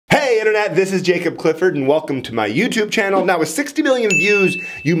Internet, this is Jacob Clifford and welcome to my YouTube channel. Now with 60 million views,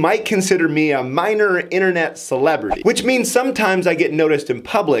 you might consider me a minor internet celebrity, which means sometimes I get noticed in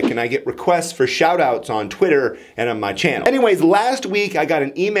public and I get requests for shout outs on Twitter and on my channel. Anyways, last week I got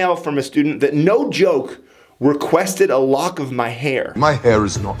an email from a student that, no joke, requested a lock of my hair. My hair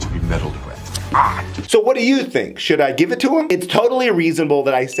is not to be meddled with. So what do you think? Should I give it to him? It's totally reasonable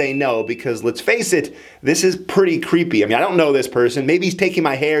that I say no because, let's face it, this is pretty creepy. I mean, I don't know this person. Maybe he's taking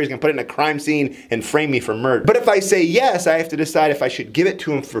my hair, he's gonna put it in a crime scene and frame me for murder. But if I say yes, I have to decide if I should give it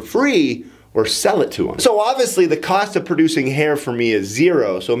to him for free or sell it to him. So obviously the cost of producing hair for me is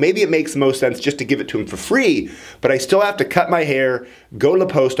zero, so maybe it makes the most sense just to give it to him for free, but I still have to cut my hair, go to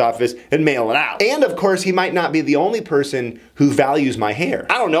the post office, and mail it out. And of course, he might not be the only person who values my hair.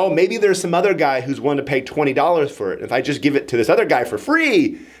 I don't know, maybe there's some other guy who's willing to pay $20 for it. If I just give it to this other guy for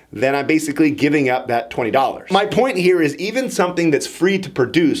free, then I'm basically giving up that $20. My point here is even something that's free to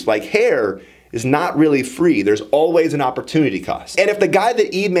produce, like hair, is not really free. There's always an opportunity cost. And if the guy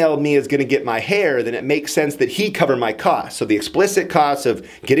that emailed me is gonna get my hair, then it makes sense that he cover my costs. So the explicit costs of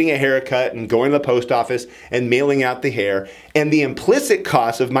getting a haircut and going to the post office and mailing out the hair, and the implicit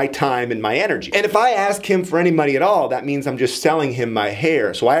costs of my time and my energy. And if I ask him for any money at all, that means I'm just selling him my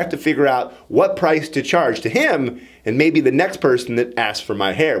hair. So I have to figure out what price to charge to him and maybe the next person that asks for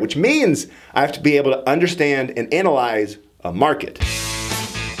my hair, which means I have to be able to understand and analyze a market.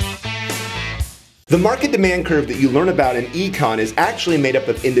 The market demand curve that you learn about in econ is actually made up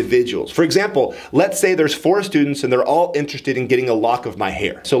of individuals. For example, let's say there's 4 students and they're all interested in getting a lock of my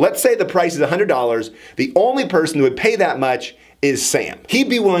hair. So let's say the price is $100. The only person who would pay that much is Sam. He'd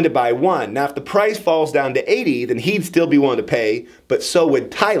be willing to buy 1. Now if the price falls down to 80, then he'd still be willing to pay, but so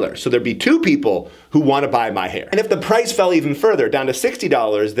would Tyler. So there'd be 2 people who want to buy my hair. And if the price fell even further, down to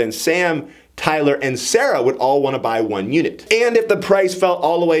 $60, then Sam, Tyler, and Sarah would all want to buy 1 unit. And if the price fell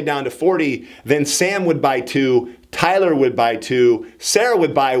all the way down to 40, then Sam would buy 2, Tyler would buy 2, Sarah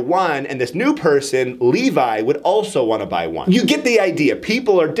would buy 1, and this new person, Levi, would also want to buy 1. You get the idea.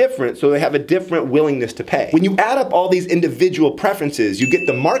 People are different, so they have a different willingness to pay. When you add up all these individual preferences, you get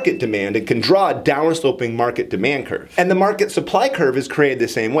the market demand and can draw a downward-sloping market demand curve. And the market supply curve is created the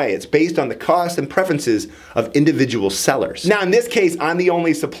same way. It's based on the costs and preferences of individual sellers. Now, in this case, I'm the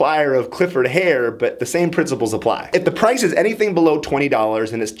only supplier of Clifford hair, but the same principles apply. If the price is anything below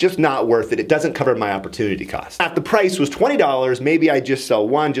 $20 and it's just not worth it, it doesn't cover my opportunity cost. If the price was $20, maybe I'd just sell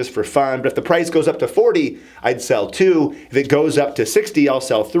 1 just for fun, but if the price goes up to 40, I'd sell 2. If it goes up to 60, I'll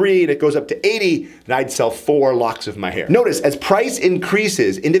sell 3, and if it goes up to 80, then I'd sell 4 locks of my hair. Notice, as price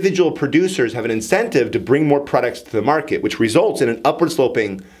increases, individual producers have an incentive to bring more products to the market, which results in an upward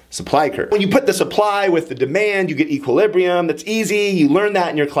sloping supply curve. When you put the supply with the demand, you get equilibrium. That's easy, you learn that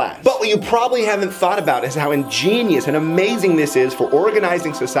in your class. But what you probably haven't thought about is how ingenious and amazing this is for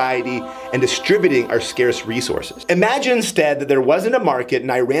organizing society and distributing our scarce resources. Imagine instead that there wasn't a market and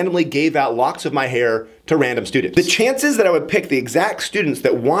I randomly gave out locks of my hair to random students. The chances that I would pick the exact students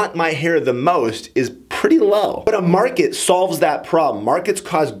that want my hair the most is pretty low. But a market solves that problem. Markets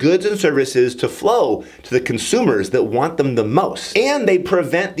cause goods and services to flow to the consumers that want them the most. And they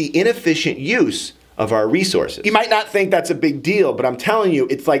prevent the inefficient use of our resources. You might not think that's a big deal, but I'm telling you,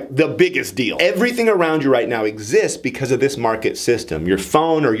 it's like the biggest deal. Everything around you right now exists because of this market system. Your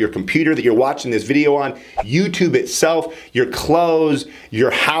phone or your computer that you're watching this video on, YouTube itself, your clothes,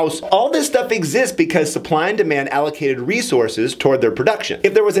 your house, all this stuff exists because supply and demand allocated resources toward their production.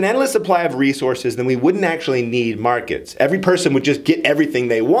 If there was an endless supply of resources, then we wouldn't actually need markets. Every person would just get everything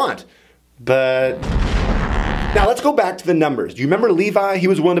they want. But now let's go back to the numbers. Do you remember Levi? He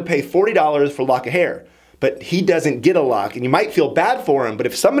was willing to pay $40 for a lock of hair, but he doesn't get a lock, and you might feel bad for him, but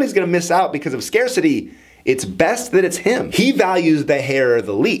if somebody's gonna miss out because of scarcity, it's best that it's him. He values the hair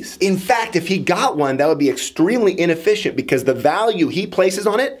the least. In fact, if he got one, that would be extremely inefficient because the value he places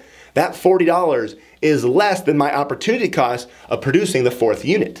on it, that $40, is less than my opportunity cost of producing the 4th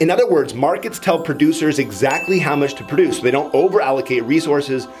unit. In other words, markets tell producers exactly how much to produce so they don't over-allocate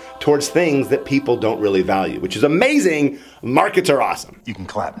resources towards things that people don't really value, which is amazing. Markets are awesome. You can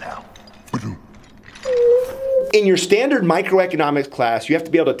clap now. In your standard microeconomics class, you have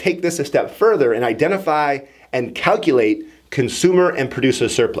to be able to take this a step further and identify and calculate consumer and producer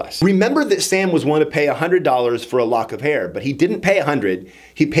surplus. Remember that Sam was willing to pay $100 for a lock of hair, but he didn't pay $100,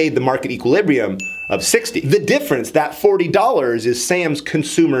 he paid the market equilibrium of $60. The difference, that $40, is Sam's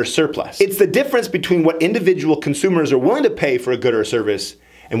consumer surplus. It's the difference between what individual consumers are willing to pay for a good or service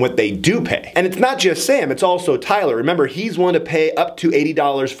and what they do pay. And it's not just Sam, it's also Tyler. Remember, he's willing to pay up to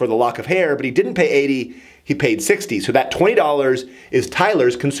 $80 for the lock of hair, but he didn't pay $80, he paid 60. So that $20 is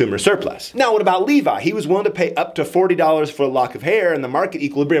Tyler's consumer surplus. Now what about Levi? He was willing to pay up to $40 for a lock of hair and the market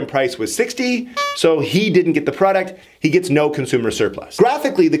equilibrium price was 60, so he didn't get the product. He gets no consumer surplus.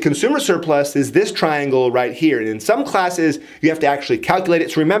 Graphically, the consumer surplus is this triangle right here. And in some classes, you have to actually calculate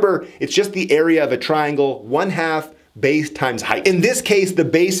it. So remember, it's just the area of a triangle, 1/2 base times height. In this case, the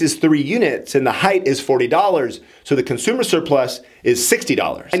base is 3 units and the height is $40, so the consumer surplus is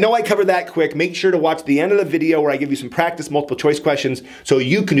 $60. I know I covered that quick. Make sure to watch the end of the video where I give you some practice multiple choice questions so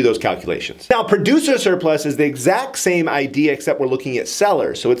you can do those calculations. Now, producer surplus is the exact same idea except we're looking at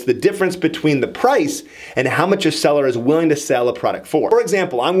sellers. So it's the difference between the price and how much a seller is willing to sell a product for. For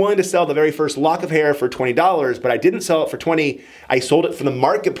example, I'm willing to sell the very first lock of hair for $20, but I didn't sell it for $20. I sold it for the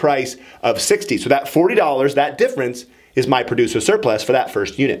market price of $60. So that $40, that difference, is my producer surplus for that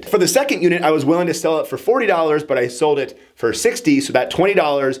first unit. For the second unit, I was willing to sell it for $40, but I sold it for $60, so that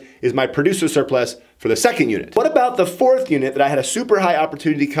 $20 is my producer surplus for the second unit. What about the fourth unit that I had a super high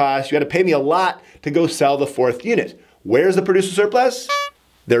opportunity cost? You had to pay me a lot to go sell the fourth unit. Where's the producer surplus?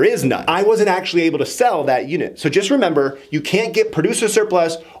 There is none. I wasn't actually able to sell that unit. So just remember, you can't get producer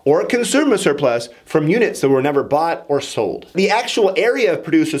surplus or consumer surplus from units that were never bought or sold. The actual area of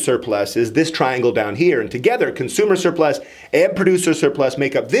producer surplus is this triangle down here, and together consumer surplus and producer surplus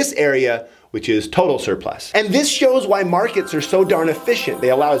make up this area, which is total surplus. And this shows why markets are so darn efficient.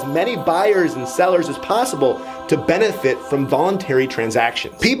 They allow as many buyers and sellers as possible to benefit from voluntary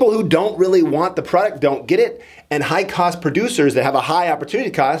transactions. People who don't really want the product don't get it, and high-cost producers that have a high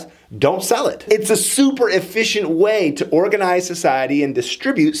opportunity cost don't sell it. It's a super efficient way to organize society and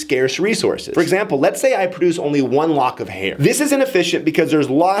distribute scarce resources. For example, let's say I produce only 1 lock of hair. This is inefficient because there's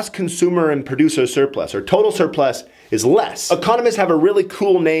lost consumer and producer surplus, or total surplus is less. Economists have a really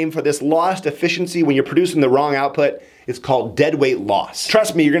cool name for this lost efficiency when you're producing the wrong output. It's called deadweight loss.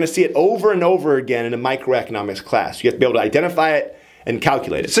 Trust me, you're gonna see it over and over again in a microeconomics class. You have to be able to identify it and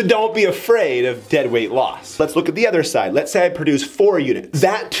calculate it. So don't be afraid of deadweight loss. Let's look at the other side. Let's say I produce 4 units.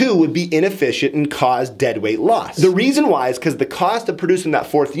 That too would be inefficient and cause deadweight loss. The reason why is because the cost of producing that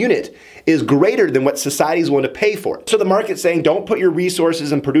 4th unit is greater than what society is willing to pay for it. So the market's saying, don't put your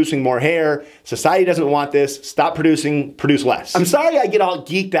resources in producing more hair. Society doesn't want this. Stop producing, produce less. I'm sorry I get all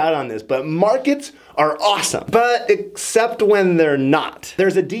geeked out on this, but markets are awesome, but except when they're not.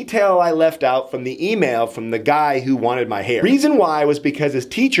 There's a detail I left out from the email from the guy who wanted my hair. Reason why was because his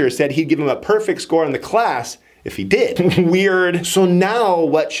teacher said he'd give him a perfect score in the class if he did. Weird. So now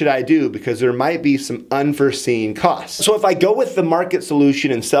what should I do? Because there might be some unforeseen costs. So if I go with the market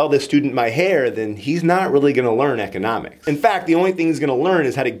solution and sell this student my hair, then he's not really gonna learn economics. In fact, the only thing he's gonna learn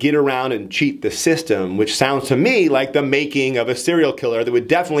is how to get around and cheat the system, which sounds to me like the making of a serial killer that would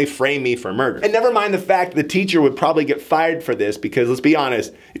definitely frame me for murder. And never mind the fact that the teacher would probably get fired for this because, let's be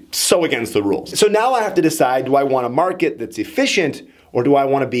honest, it's so against the rules. So now I have to decide, do I want a market that's efficient or do I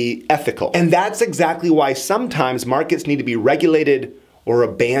want to be ethical? And that's exactly why sometimes markets need to be regulated or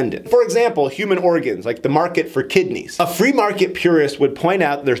abandoned. For example, human organs, like the market for kidneys. A free market purist would point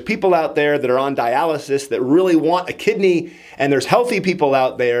out there's people out there that are on dialysis that really want a kidney, and there's healthy people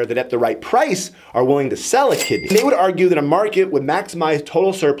out there that at the right price are willing to sell a kidney. And they would argue that a market would maximize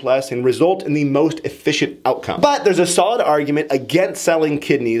total surplus and result in the most efficient outcome. But there's a solid argument against selling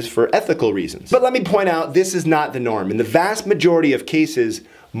kidneys for ethical reasons. But let me point out, this is not the norm. In the vast majority of cases,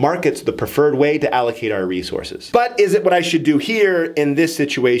 markets are the preferred way to allocate our resources. But is it what I should do here in this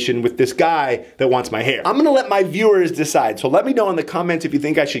situation with this guy that wants my hair? I'm gonna let my viewers decide. So let me know in the comments if you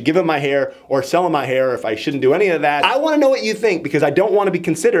think I should give him my hair or sell him my hair, or if I shouldn't do any of that. I wanna know what you think because I don't wanna be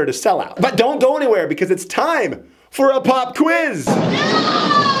considered a sellout. But don't go anywhere because it's time for a pop quiz.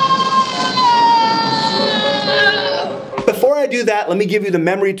 Before I do that, let me give you the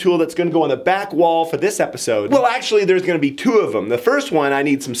memory tool that's gonna go on the back wall for this episode. Well, actually, there's gonna be 2 of them. The first one I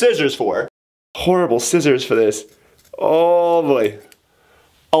need some scissors for. Horrible scissors for this. Oh boy.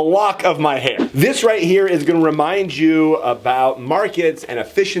 A lock of my hair. This right here is gonna remind you about markets and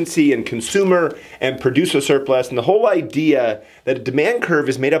efficiency and consumer and producer surplus, and the whole idea that a demand curve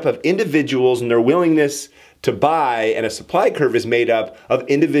is made up of individuals and their willingness to buy, and a supply curve is made up of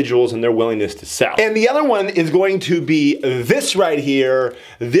individuals and their willingness to sell. And the other one is going to be this right here.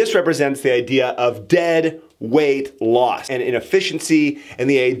 This represents the idea of dead weight loss and inefficiency, and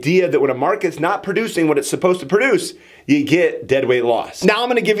the idea that when a market's not producing what it's supposed to produce, you get dead weight loss. Now I'm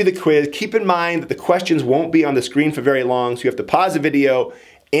gonna give you the quiz. Keep in mind that the questions won't be on the screen for very long, so you have to pause the video,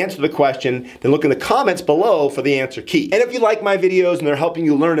 answer the question, then look in the comments below for the answer key. And if you like my videos and they're helping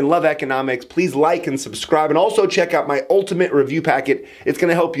you learn and love economics, please like and subscribe, and also check out my ultimate review packet. It's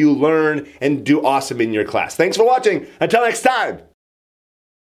gonna help you learn and do awesome in your class. Thanks for watching. Until next time.